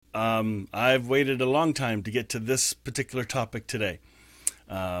I've waited a long time to get to this particular topic today,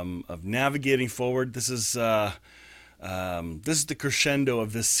 of navigating forward. This is the crescendo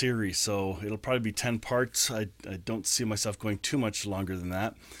of this series, so it'll probably be 10 parts. I don't see myself going too much longer than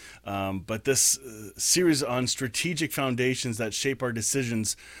that. But this series on strategic foundations that shape our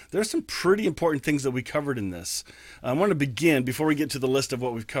decisions, there's some pretty important things that we covered in this. I want to begin, before we get to the list of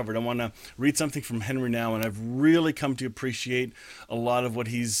what we've covered, I want to read something from Henry Nouwen, and I've really come to appreciate a lot of what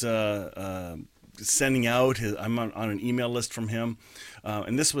he's sending out. I'm on an email list from him,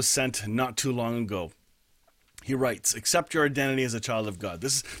 and this was sent not too long ago. He writes, accept your identity as a child of God.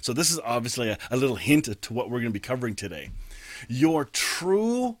 This is obviously a little hint to what we're going to be covering today. Your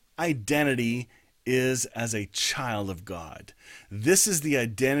true identity is as a child of God. This is the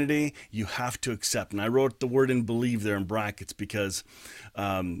identity you have to accept. And I wrote the word in believe there in brackets because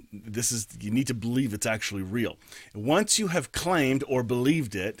you need to believe it's actually real. Once you have claimed or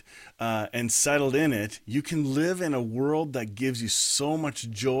believed it and settled in it, you can live in a world that gives you so much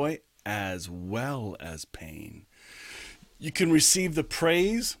joy as well as pain. You can receive the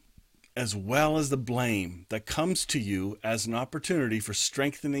praise as well as the blame that comes to you as an opportunity for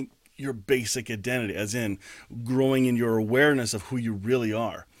strengthening your basic identity, as in growing in your awareness of who you really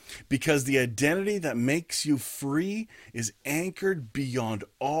are. Because the identity that makes you free is anchored beyond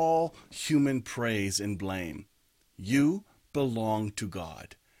all human praise and blame. You belong to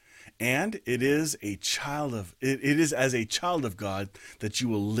God. And it is as a child of God that you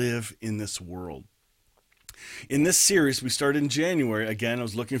will live in this world. In this series, we started in January. Again, I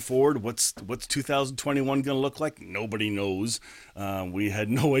was looking forward. What's 2021 going to look like? Nobody knows. We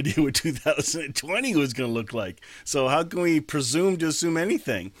had no idea what 2020 was going to look like. So how can we presume to assume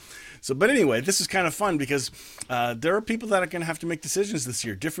anything? But anyway, this is kind of fun because there are people that are going to have to make decisions this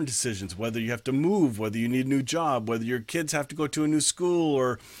year, different decisions, whether you have to move, whether you need a new job, whether your kids have to go to a new school,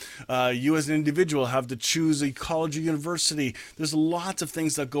 or you as an individual have to choose a college or university. There's lots of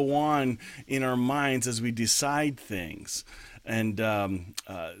things that go on in our minds as we decide things. And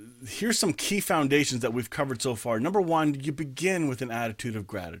here's some key foundations that we've covered so far. Number one, you begin with an attitude of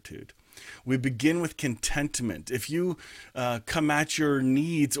gratitude. We begin with contentment. If you come at your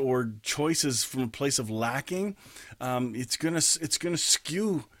needs or choices from a place of lacking, it's gonna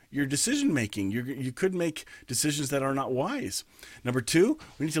skew your decision making. You could make decisions that are not wise. Number two,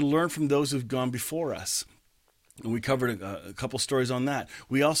 we need to learn from those who've gone before us. And we covered a couple stories on that.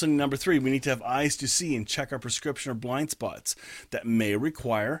 We also, number three, we need to have eyes to see and check our prescription or blind spots that may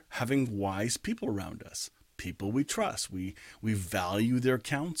require having wise people around us. People we trust. We value their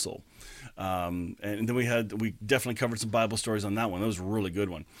counsel. And then we definitely covered some Bible stories on that one. That was a really good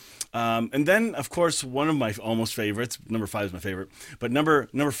one. And then, of course, one of my almost favorites, number 5 is my favorite, but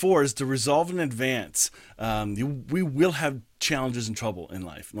number 4 is to resolve in advance. We will have challenges and trouble in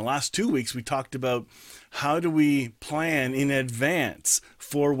life. In the last 2 weeks, we talked about how do we plan in advance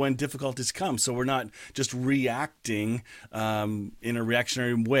for when difficulties come, so we're not just reacting in a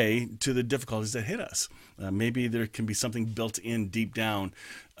reactionary way to the difficulties that hit us. Maybe there can be something built in deep down,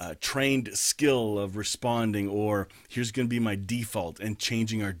 trained skill of responding, or here's going to be my default, and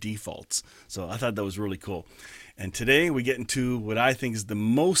changing our defaults. So I thought that was really cool. And today we get into what I think is the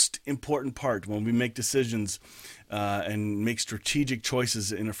most important part when we make decisions and make strategic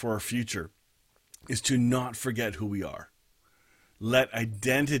choices for our future, is to not forget who we are. Let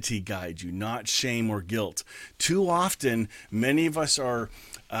identity guide you, not shame or guilt. Too often, many of us are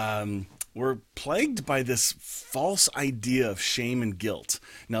we're plagued by this false idea of shame and guilt.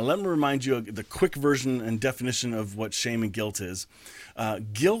 Now, let me remind you of the quick version and definition of what shame and guilt is.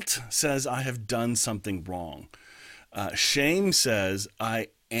 Guilt says, I have done something wrong. Shame says, I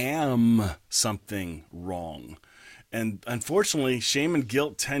am something wrong. And unfortunately, shame and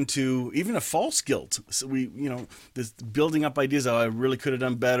guilt tend to, even a false guilt. So this building up ideas, I really could have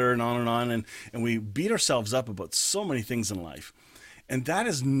done better, and on, and we beat ourselves up about so many things in life. And that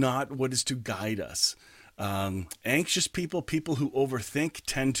is not what is to guide us. Anxious people who overthink,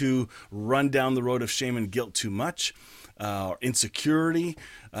 tend to run down the road of shame and guilt too much. Insecurity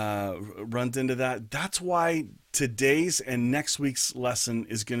runs into that. That's why today's and next week's lesson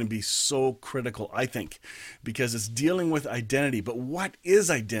is going to be so critical, I think, because it's dealing with identity. But what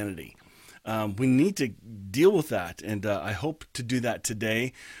is identity? We need to deal with that, and I hope to do that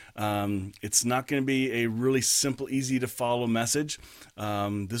today. It's not going to be a really simple, easy to follow message.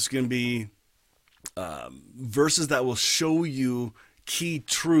 This is going to be verses that will show you key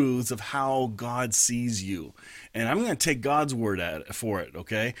truths of how God sees you. And I'm going to take God's word for it,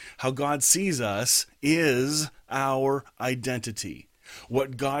 okay? How God sees us is our identity.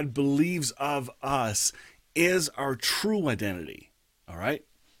 What God believes of us is our true identity, all right?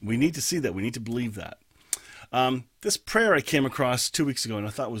 We need to see that. We need to believe that. This prayer I came across 2 weeks ago, and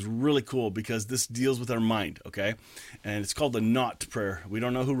I thought was really cool because this deals with our mind, okay? And it's called the Knot Prayer. We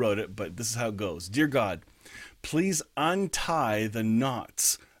don't know who wrote it, but this is how it goes. Dear God, please untie the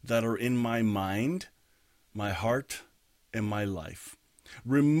knots that are in my mind, my heart, and my life.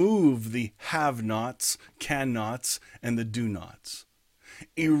 Remove the have-nots, can-nots, and the do-nots.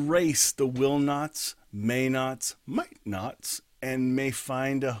 Erase the will-nots, may-nots, might-nots, and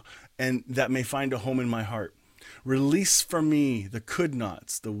that may find a home in my heart. Release from me the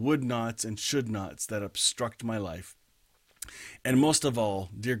could-nots, the would-nots, and should-nots that obstruct my life. And most of all,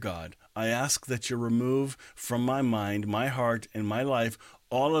 dear God, I ask that you remove from my mind, my heart, and my life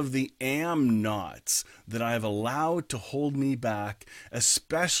all of the am-nots that I have allowed to hold me back,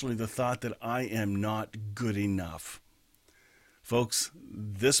 especially the thought that I am not good enough. Folks,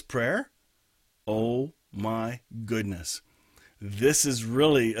 this prayer, oh my goodness. This is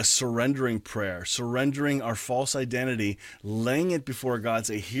really a surrendering prayer, surrendering our false identity, laying it before God,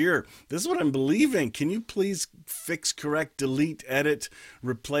 say, here, this is what I'm believing. Can you please fix, correct, delete, edit,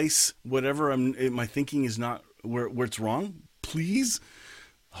 replace whatever my thinking is not where it's wrong? Please.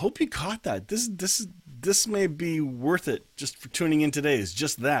 Hope you caught that. This may be worth it just for tuning in today. Is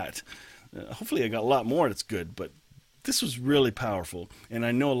just that. Hopefully I got a lot more that's good, but this was really powerful. And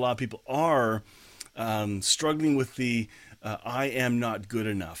I know a lot of people are struggling with the I am not good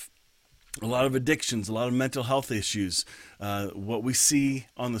enough. A lot of addictions, a lot of mental health issues, what we see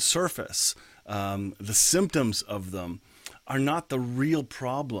on the surface, the symptoms of them are not the real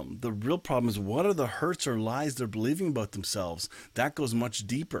problem. The real problem is what are the hurts or lies they're believing about themselves. That goes much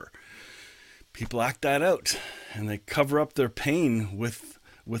deeper. People act that out and they cover up their pain with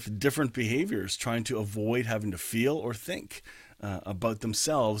different behaviors, trying to avoid having to feel or think about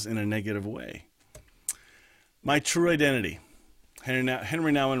themselves in a negative way. My true identity. Henry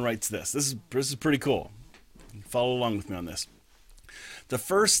Nouwen writes this. This is pretty cool. Follow along with me on this. The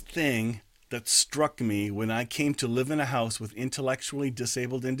first thing that struck me when I came to live in a house with intellectually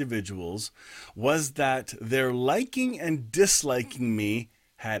disabled individuals was that their liking and disliking me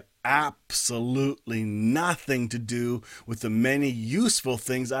had absolutely nothing to do with the many useful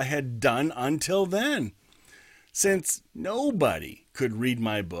things I had done until then. Since nobody could read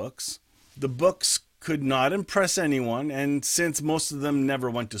my books, the books could not impress anyone, and since most of them never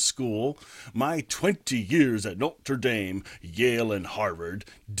went to school, my 20 years at Notre Dame, Yale, and Harvard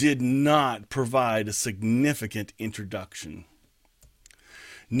did not provide a significant introduction.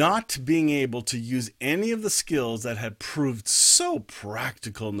 Not being able to use any of the skills that had proved so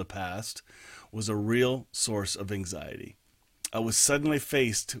practical in the past was a real source of anxiety. I was suddenly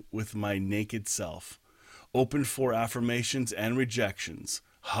faced with my naked self, open for affirmations and rejections,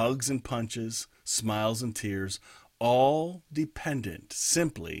 hugs and punches, smiles and tears, all dependent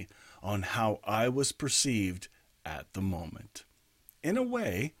simply on how I was perceived at the moment. In a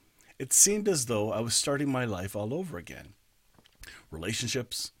way, it seemed as though I was starting my life all over again.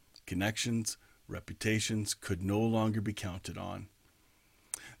 Relationships, connections, reputations could no longer be counted on.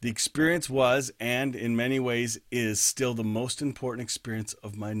 The experience was, and in many ways is, still the most important experience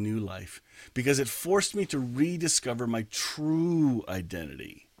of my new life because it forced me to rediscover my true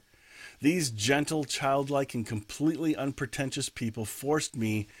identity. These gentle, childlike, and completely unpretentious people forced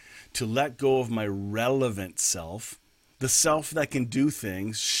me to let go of my relevant self, the self that can do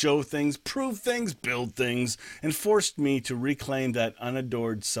things, show things, prove things, build things, and forced me to reclaim that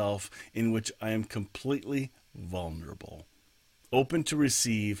unadored self in which I am completely vulnerable, open to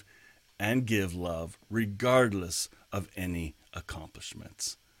receive and give love regardless of any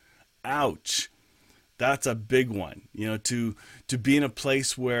accomplishments. Ouch. That's a big one. To be in a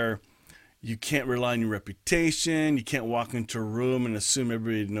place where you can't rely on your reputation. You can't walk into a room and assume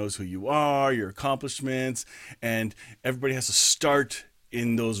everybody knows who you are, your accomplishments, and everybody has to start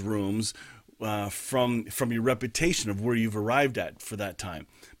in those rooms from your reputation of where you've arrived at for that time.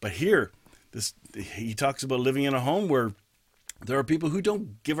 But here, he talks about living in a home where there are people who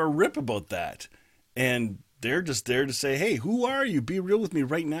don't give a rip about that, and they're just there to say, "Hey, who are you? Be real with me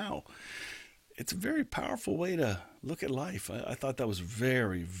right now." It's a very powerful way to look at life. I thought that was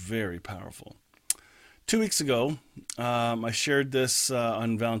very, very powerful. 2 weeks ago, I shared this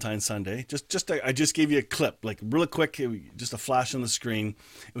on Valentine's Sunday. I just gave you a clip, like really quick, just a flash on the screen.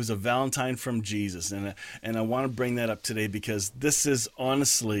 It was a Valentine from Jesus, and I want to bring that up today because this is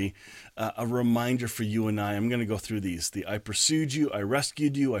honestly a reminder for you and I. I'm going to go through these. I pursued you, I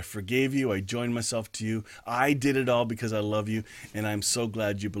rescued you, I forgave you, I joined myself to you. I did it all because I love you, and I'm so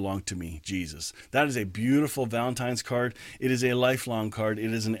glad you belong to me, Jesus. That is a beautiful Valentine's card. It is a lifelong card.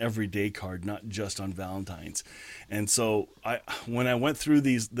 It is an everyday card, not just on Valentine's. And so when I went through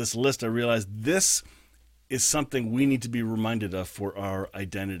this list, I realized this is something we need to be reminded of for our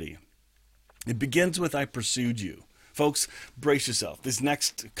identity. It begins with I pursued you. Folks, brace yourself. This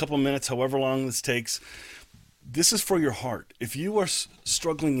next couple minutes, however long this takes, this is for your heart. If you are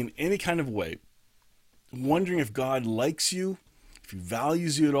struggling in any kind of way, wondering if God likes you, if he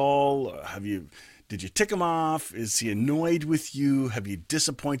values you at all, did you tick him off? Is he annoyed with you? Have you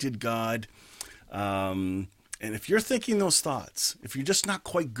disappointed God? And if you're thinking those thoughts, if you're just not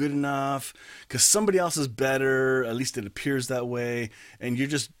quite good enough because somebody else is better, at least it appears that way, and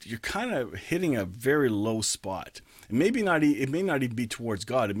you're kind of hitting a very low spot. It may not even be towards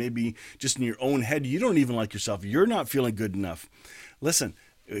God. It may be just in your own head. You don't even like yourself. You're not feeling good enough. Listen,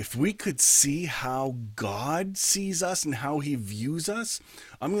 if we could see how God sees us and how he views us,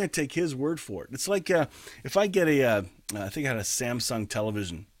 I'm going to take his word for it. It's like if I get I think I had a Samsung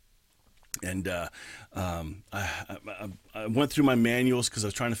television. And I went through my manuals because I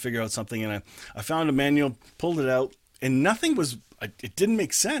was trying to figure out something, and I found a manual, pulled it out, and it didn't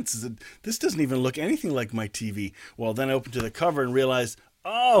make sense. This doesn't even look anything like my TV. Well, then I opened to the cover and realized,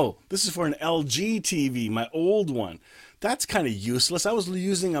 oh, this is for an LG TV, my old one. That's kind of useless. I was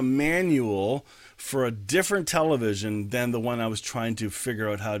using a manual for a different television than the one I was trying to figure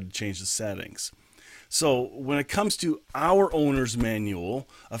out how to change the settings. So when it comes to our owner's manual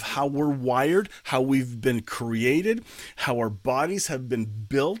of how we're wired, how we've been created, how our bodies have been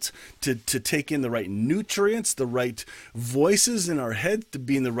built to take in the right nutrients, the right voices in our head, to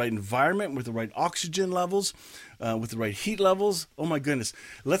be in the right environment with the right oxygen levels, with the right heat levels. Oh my goodness.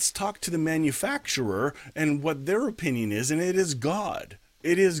 Let's talk to the manufacturer and what their opinion is, and it is God.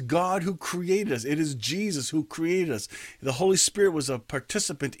 It is God who created us. It is Jesus who created us. The Holy Spirit was a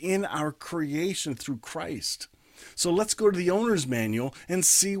participant in our creation through Christ. So let's go to the owner's manual and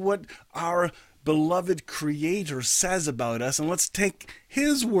see what our beloved Creator says about us, and let's take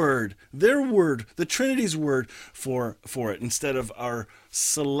his word, their word, the Trinity's word for it, instead of our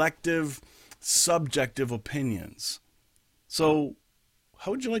selective, subjective opinions. So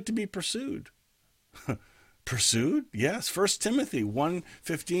how would you like to be pursued? Pursued? Yes. 1 Timothy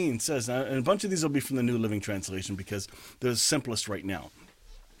 1:15 says, and a bunch of these will be from the New Living Translation because they're the simplest right now.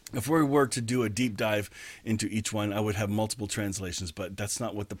 If we were to do a deep dive into each one, I would have multiple translations, but that's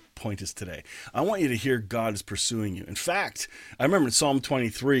not what the point is today. I want you to hear God is pursuing you. In fact, I remember in Psalm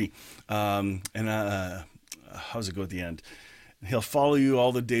 23, how does it go at the end? He'll follow you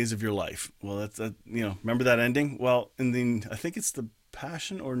all the days of your life. Well, remember that ending? Well, I think it's the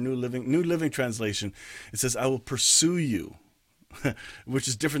Passion or New Living Translation, it says, I will pursue you, which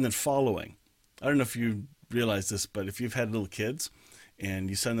is different than following. I don't know if you realize this, but if you've had little kids and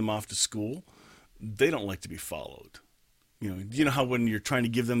you send them off to school, they don't like to be followed. You know how when you're trying to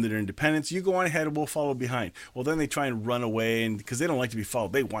give them their independence, you go on ahead and we'll follow behind. Well, then they try and run away, and because they don't like to be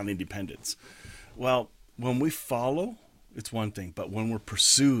followed, they want independence. Well, when we follow, it's one thing, but when we're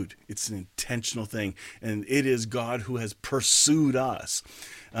pursued, it's an intentional thing, and it is God who has pursued us.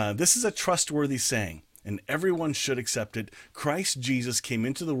 This is a trustworthy saying, and everyone should accept it. Christ Jesus came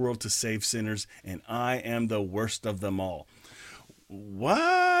into the world to save sinners, and I am the worst of them all.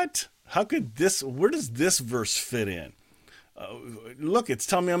 What? Where does this verse fit in? Look, it's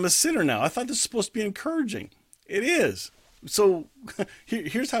telling me I'm a sinner now. I thought this was supposed to be encouraging. It is. So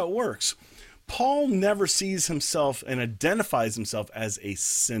here's how it works. Paul never sees himself and identifies himself as a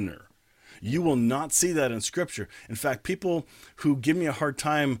sinner. You will not see that in Scripture. In fact, people who give me a hard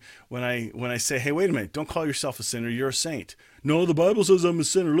time when I say, hey, wait a minute, don't call yourself a sinner, you're a saint. No, the Bible says I'm a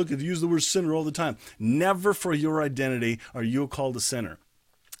sinner. Look, you use the word sinner all the time. Never for your identity are you called a sinner.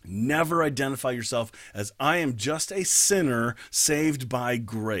 Never identify yourself as I am just a sinner saved by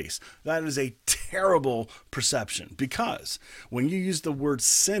grace. That is a terrible perception, because when you use the word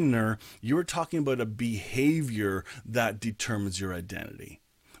sinner, you're talking about a behavior that determines your identity.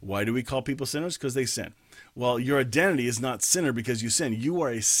 Why do we call people sinners? Because they sin. Well, your identity is not sinner because you sin. You are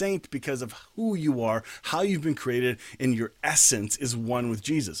a saint because of who you are, how you've been created, and your essence is one with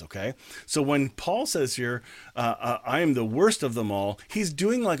Jesus, okay? So when Paul says here, I am the worst of them all, he's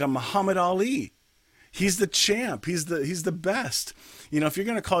doing like a Muhammad Ali. He's the champ. He's the best. If you're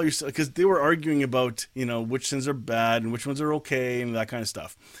going to call yourself, because they were arguing about, which sins are bad and which ones are okay and that kind of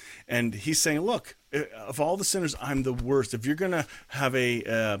stuff. And he's saying, look, of all the sinners, I'm the worst. If you're going to have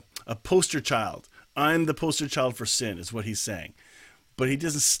a poster child, I'm the poster child for sin, is what he's saying. But he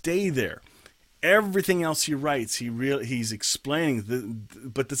doesn't stay there. Everything else he writes, he's explaining,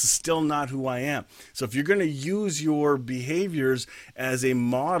 but this is still not who I am. So if you're going to use your behaviors as a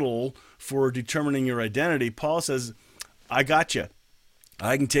model for determining your identity, Paul says, I got you.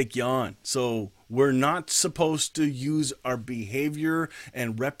 I can take you on. So we're not supposed to use our behavior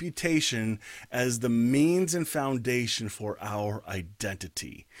and reputation as the means and foundation for our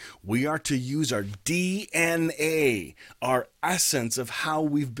identity. We are to use our DNA, our essence of how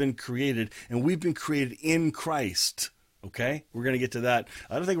we've been created, and we've been created in Christ. Okay? We're going to get to that.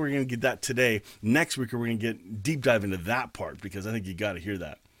 I don't think we're going to get that today. Next week, we're going to get deep dive into that part because I think you got to hear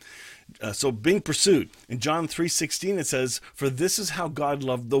that. So being pursued. In John 3:16 it says, for this is how God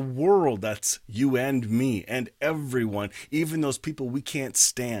loved the world. That's you and me and everyone, even those people we can't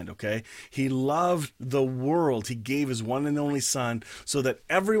stand, okay? He loved the world. He gave his one and only son so that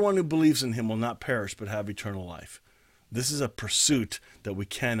everyone who believes in him will not perish but have eternal life. This is a pursuit that we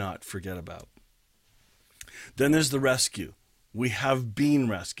cannot forget about. Then there's the rescue. We have been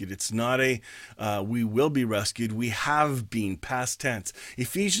rescued. It's not we will be rescued. We have been, past tense.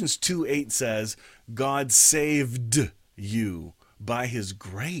 Ephesians 2:8 says, God saved you by his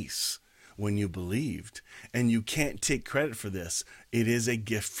grace when you believed. And you can't take credit for this. It is a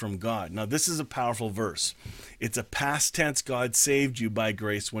gift from God. Now, this is a powerful verse. It's a past tense. God saved you by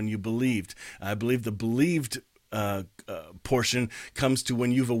grace when you believed. I believe the believed portion comes to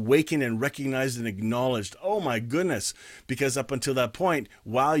when you've awakened and recognized and acknowledged, oh my goodness, because up until that point,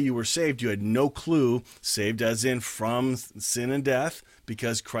 while you were saved, you had no clue, saved as in from sin and death,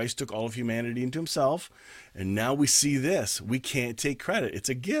 because Christ took all of humanity into himself. And now we see this. We can't take credit. It's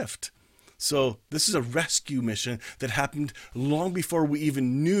a gift. So this is a rescue mission that happened long before we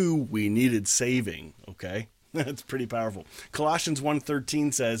even knew we needed saving, okay? That's pretty powerful. Colossians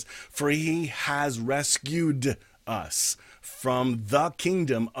 1:13 says, for he has rescued us from the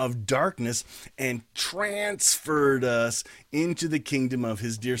kingdom of darkness and transferred us into the kingdom of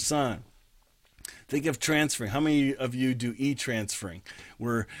his dear son. Think of transferring. How many of you do e-transferring,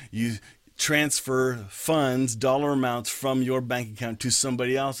 where you transfer funds, dollar amounts from your bank account to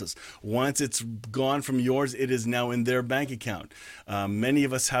somebody else's? Once it's gone from yours, it is now in their bank account. Many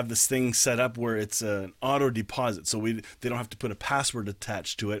of us have this thing set up where it's an auto deposit, so they don't have to put a password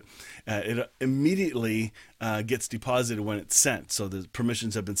attached to it. It immediately gets deposited when it's sent, so the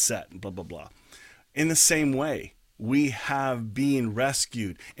permissions have been set and blah, blah, blah. In the same way, we have been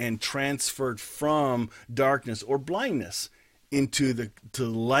rescued and transferred from darkness or blindness into the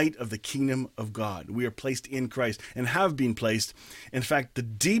light of the kingdom of God. We are placed in Christ and have been placed. In fact, the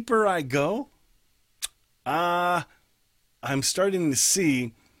deeper I go, I'm starting to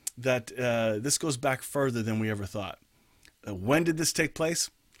see that this goes back further than we ever thought. When did this take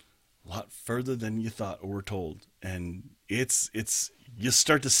place? A lot further than you thought or were told. And it's you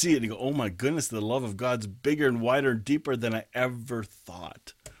start to see it and you go, oh my goodness, the love of God's bigger and wider and deeper than I ever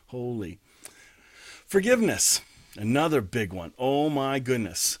thought. Holy. Forgiveness. Another big one. Oh my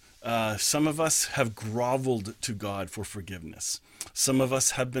goodness. Some of us have groveled to God for forgiveness. Some of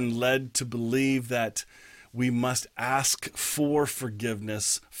us have been led to believe that we must ask for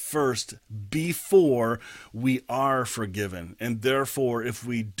forgiveness first before we are forgiven. And therefore, if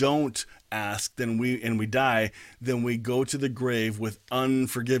we don't ask, then we die, then we go to the grave with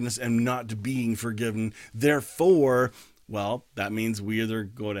unforgiveness and not being forgiven. Therefore, well, that means we either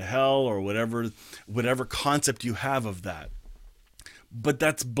go to hell or whatever concept you have of that. But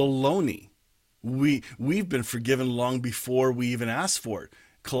that's baloney. We've been forgiven long before we even asked for it.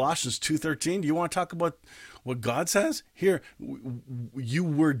 Colossians 2:13, do you want to talk about what God says? Here, you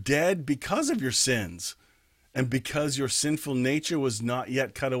were dead because of your sins and because your sinful nature was not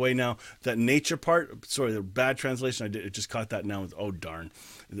yet cut away. Now, that nature part, sorry, the bad translation, I just caught that now. Oh, darn.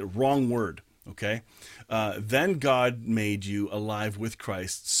 The wrong word, okay? Then God made you alive with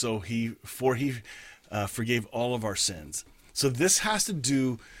Christ, so he forgave all of our sins. So this has to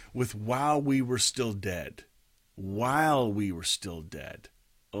do with while we were still dead. While we were still dead.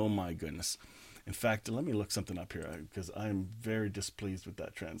 Oh my goodness. In fact, let me look something up here because I'm very displeased with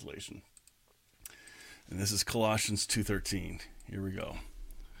that translation. And this is Colossians 2:13. Here we go.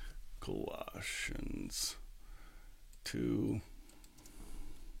 Colossians 2:13.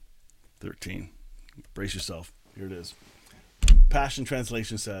 Brace yourself. Here it is. Passion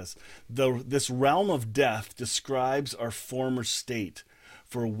Translation says, this realm of death describes our former state,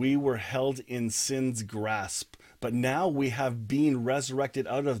 for we were held in sin's grasp, but now we have been resurrected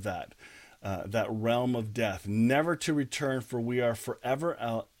out of that realm of death, never to return, for we are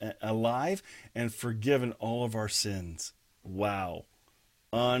forever alive and forgiven all of our sins. Wow.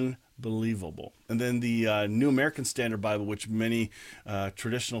 Unbelievable. unbelievable. And then the New American Standard Bible, which many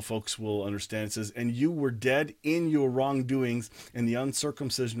traditional folks will understand, it says, "And you were dead in your wrongdoings and the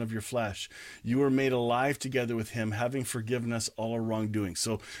uncircumcision of your flesh. You were made alive together with him, having forgiven us all our wrongdoings."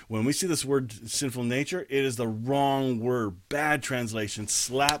 So when we see this word sinful nature, it is the wrong word. Bad translation.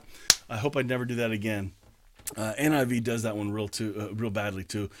 Slap. I hope I never do that again. NIV does that one real badly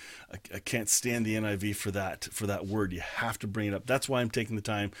too. I can't stand the NIV for that word. You have to bring it up. That's why I'm taking the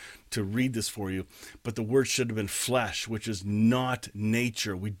time to read this for you. But the word should have been flesh, which is not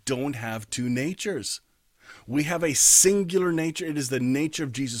nature. We don't have two natures. We have a singular nature. It is the nature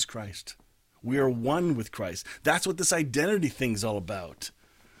of Jesus Christ. We are one with Christ. That's what this identity thing is all about.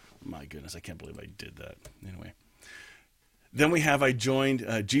 My goodness, I can't believe I did that. Anyway. Then we have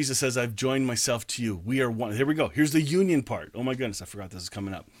Jesus says, "I've joined myself to you." We are one. Here we go. Here's the union part. Oh my goodness, I forgot this is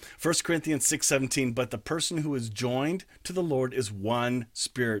coming up. 1 Corinthians 6:17, "But the person who is joined to the Lord is one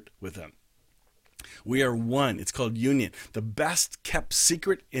spirit with him." We are one. It's called union. The best kept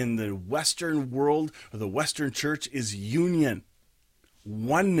secret in the Western world or the Western church is union.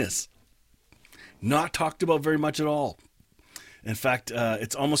 Oneness. Not talked about very much at all. In fact,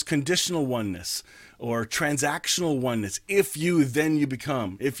 it's almost conditional oneness or transactional oneness. If you, then you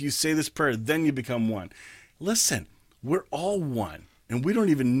become. If you say this prayer, then you become one. Listen, we're all one, and we don't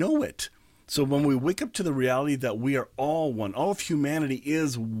even know it. So when we wake up to the reality that we are all one, all of humanity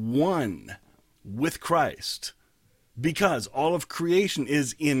is one with Christ, because all of creation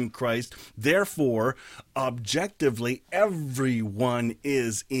is in Christ. Therefore, objectively, everyone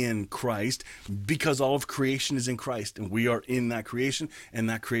is in Christ because all of creation is in Christ. And we are in that creation, and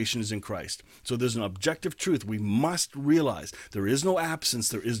that creation is in Christ. So there's an objective truth we must realize. There is no absence.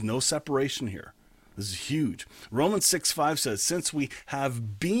 There is no separation here. This is huge. Romans 6:5 says, "Since we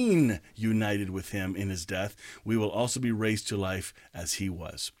have been united with him in his death, we will also be raised to life as he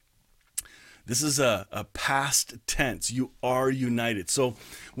was." This is a past tense. You are united. So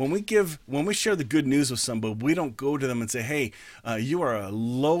when we share the good news with somebody, we don't go to them and say, "Hey, you are a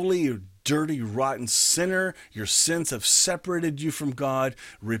lowly, dirty, rotten sinner. Your sins have separated you from God.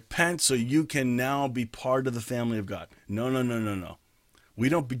 Repent so you can now be part of the family of God." No, no, no, no, no. We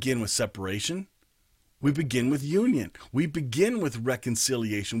don't begin with separation. We begin with union. We begin with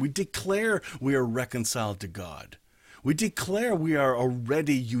reconciliation. We declare we are reconciled to God. We declare we are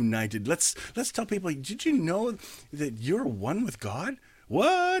already united. Let's tell people, did you know that you're one with God?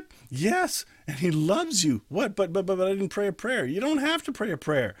 What? Yes. And he loves you. What? But I didn't pray a prayer. You don't have to pray a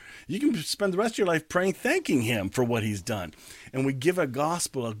prayer. You can spend the rest of your life praying, thanking him for what he's done. And we give a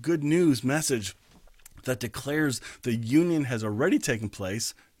gospel, a good news message that declares the union has already taken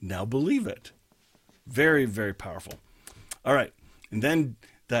place. Now believe it. Very, very powerful. All right. And then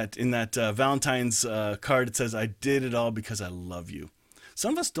in that Valentine's card, it says, "I did it all because I love you."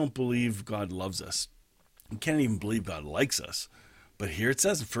 Some of us don't believe God loves us. We can't even believe God likes us. But here it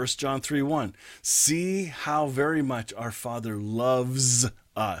says in 1 John 3:1, "See how very much our Father loves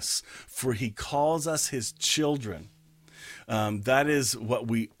us, for he calls us his children." That is what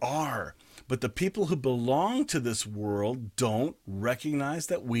we are. But the people who belong to this world don't recognize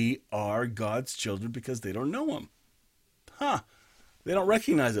that we are God's children because they don't know him. They don't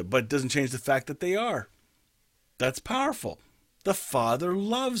recognize it, but it doesn't change the fact that they are. That's powerful. The Father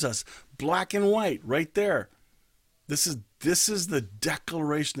loves us. Black and white, right there. This is the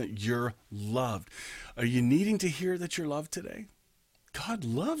declaration that you're loved. Are you needing to hear that you're loved today? God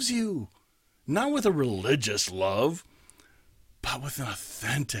loves you. Not with a religious love, but with an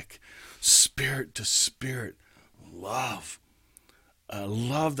authentic, spirit-to-spirit love. A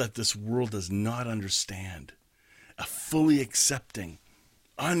love that this world does not understand. A fully accepting,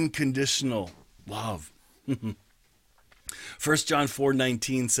 unconditional love. 1 John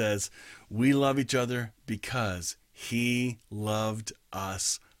 4:19 says, "We love each other because he loved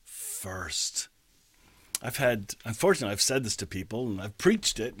us first." Unfortunately, I've said this to people, and I've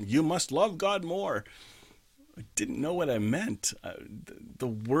preached it, "You must love God more." I didn't know what I meant.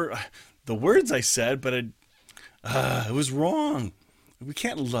 The words I said, but it was wrong. We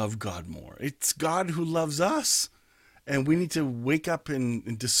can't love God more. It's God who loves us. And we need to wake up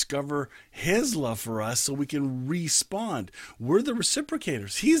and discover his love for us so we can respond. We're the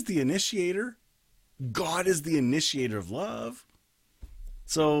reciprocators. He's the initiator. God is the initiator of love.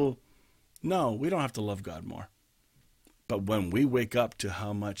 So, no, we don't have to love God more. But when we wake up to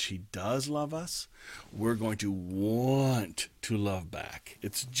how much he does love us, we're going to want to love back.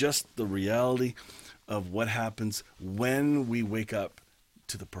 It's just the reality of what happens when we wake up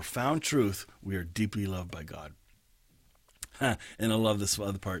to the profound truth we are deeply loved by God. And I love this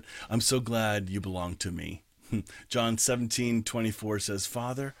other part. "I'm so glad you belong to me." John 17:24 says,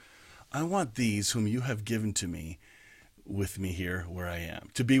 "Father, I want these whom you have given to me with me here where I am,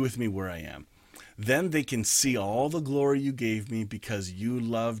 to be with me where I am. Then they can see all the glory you gave me because you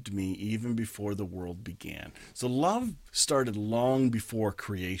loved me even before the world began. So love started long before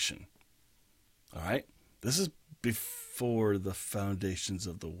creation. All right? This is before the foundations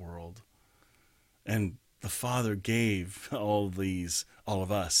of the world. And the Father gave all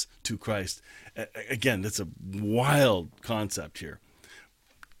of us to Christ. Again, that's a wild concept here.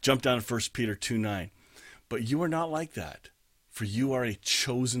 Jump down to 1 Peter 2:9. But you are not like that. For you are a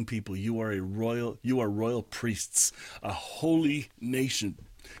chosen people. You are royal priests, a holy nation,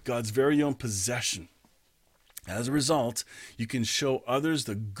 God's very own possession. As a result, you can show others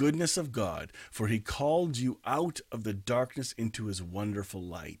the goodness of God, for he called you out of the darkness into his wonderful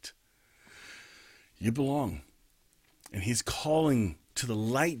light. You belong, and he's calling to the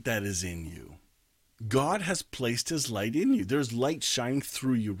light that is in you. God has placed his light in you. There's light shining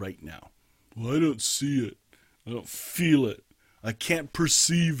through you right now. Well, I don't see it. I don't feel it. I can't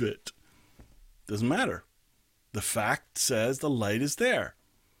perceive it. Doesn't matter. The fact says the light is there.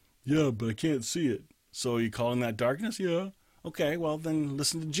 Yeah, but I can't see it. So are you calling that darkness? Yeah. Okay, well then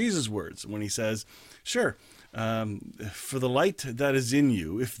listen to Jesus' words when he says, sure, for the light that is in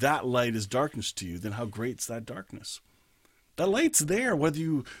you, if that light is darkness to you, then how great's that darkness? That light's there, whether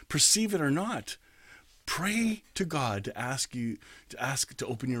you perceive it or not. Pray to God to ask to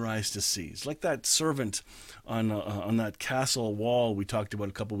open your eyes to see. It's like that servant on that castle wall we talked about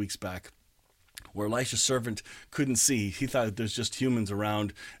a couple weeks back, where Elisha's servant couldn't see. He thought there's just humans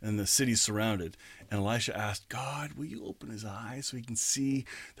around and the city's surrounded. And Elisha asked, God, will you open his eyes so he can see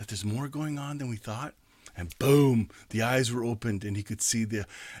that there's more going on than we thought? And boom, the eyes were opened and he could see the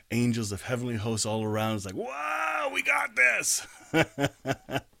angels of heavenly hosts all around. It's like, wow, we got this.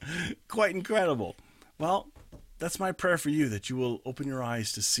 Quite incredible. Well, that's my prayer for you, that you will open your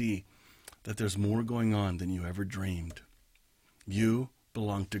eyes to see that there's more going on than you ever dreamed. You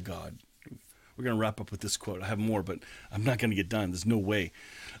belong to God. We're going to wrap up with this quote. I have more, but I'm not going to get done. There's no way.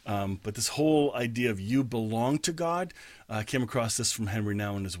 But this whole idea of you belong to God, I came across this from Henry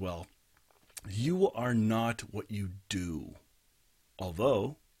Nouwen as well. You are not what you do,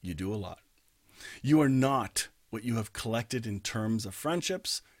 although you do a lot. You are not what you have collected in terms of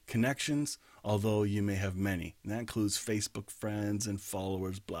friendships, connections, although you may have many. And that includes Facebook friends and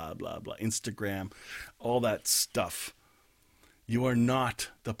followers, blah, blah, blah, Instagram, all that stuff. You are not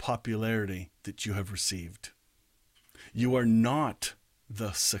the popularity that you have received. You are not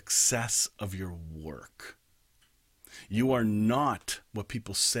the success of your work. You are not what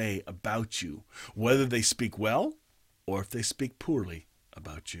people say about you, whether they speak well or if they speak poorly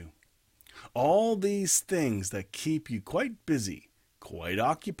about you. All these things that keep you quite busy, quite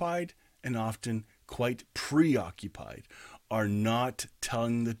occupied, and often quite preoccupied are not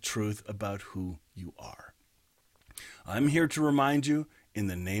telling the truth about who you are. I'm here to remind you, in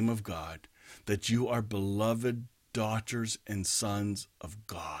the name of God, that you are beloved daughters and sons of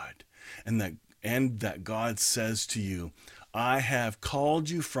God, and that God says to you, I have called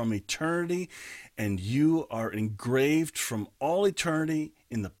you from eternity, and you are engraved from all eternity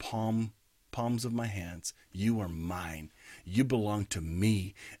in the palms of my hands. You are mine. You belong to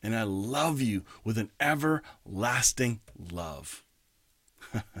me, and I love you with an everlasting love.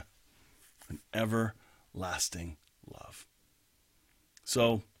 An everlasting love.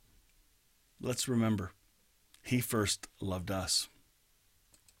 So, let's remember, he first loved us.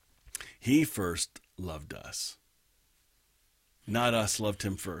 He first loved us. Not us loved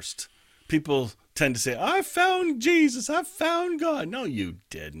him first. People tend to say, I found Jesus, I found God. No, you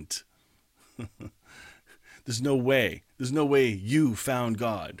didn't. There's no way. There's no way you found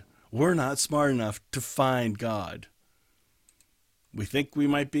God. We're not smart enough to find God. We think we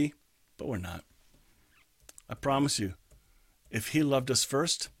might be, but we're not. I promise you, if he loved us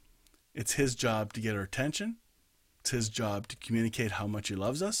first, it's his job to get our attention. It's his job to communicate how much he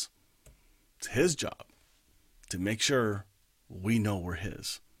loves us. It's his job to make sure we know we're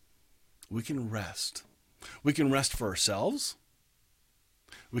his. We can rest. We can rest for ourselves.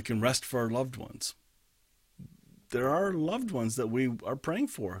 We can rest for our loved ones. There are loved ones that we are praying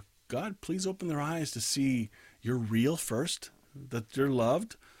for. God, please open their eyes to see you're real first, that they're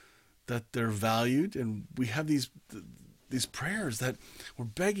loved, that they're valued. And we have these prayers that we're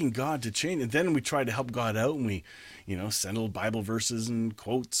begging God to change. And then we try to help God out, and we, send little Bible verses and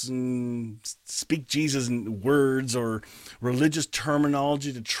quotes and speak Jesus in words or religious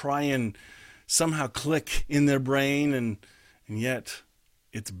terminology to try and somehow click in their brain. And yet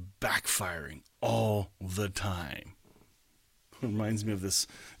it's backfiring all the time. It reminds me of this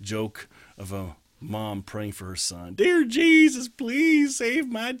joke of a Mom praying for her son. Dear Jesus, please save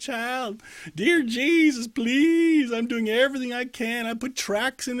my child. Dear Jesus, please. I'm doing everything I can. I put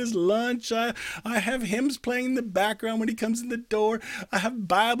tracks in his lunch. I have hymns playing in the background when he comes in the door. I have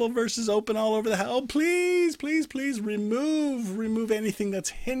Bible verses open all over the house. Oh, please, please, please remove anything that's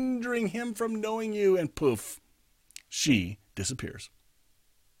hindering him from knowing you. And poof, she disappears.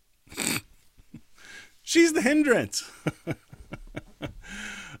 She's the hindrance.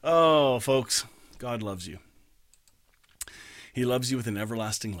 Oh, folks, God loves you. He loves you with an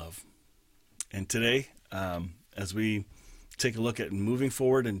everlasting love. And today, as we take a look at moving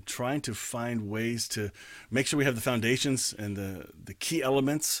forward and trying to find ways to make sure we have the foundations and the key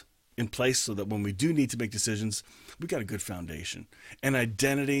elements in place so that when we do need to make decisions, we got a good foundation. And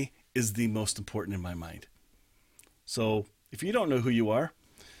identity is the most important in my mind. So if you don't know who you are,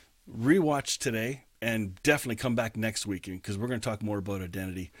 rewatch today and definitely come back next week because we're going to talk more about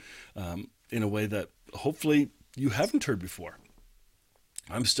identity in a way that hopefully you haven't heard before.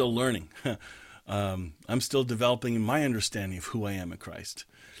 I'm still learning. I'm still developing my understanding of who I am in Christ.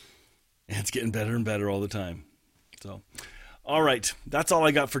 And it's getting better and better all the time. So, all right, that's all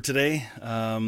I got for today.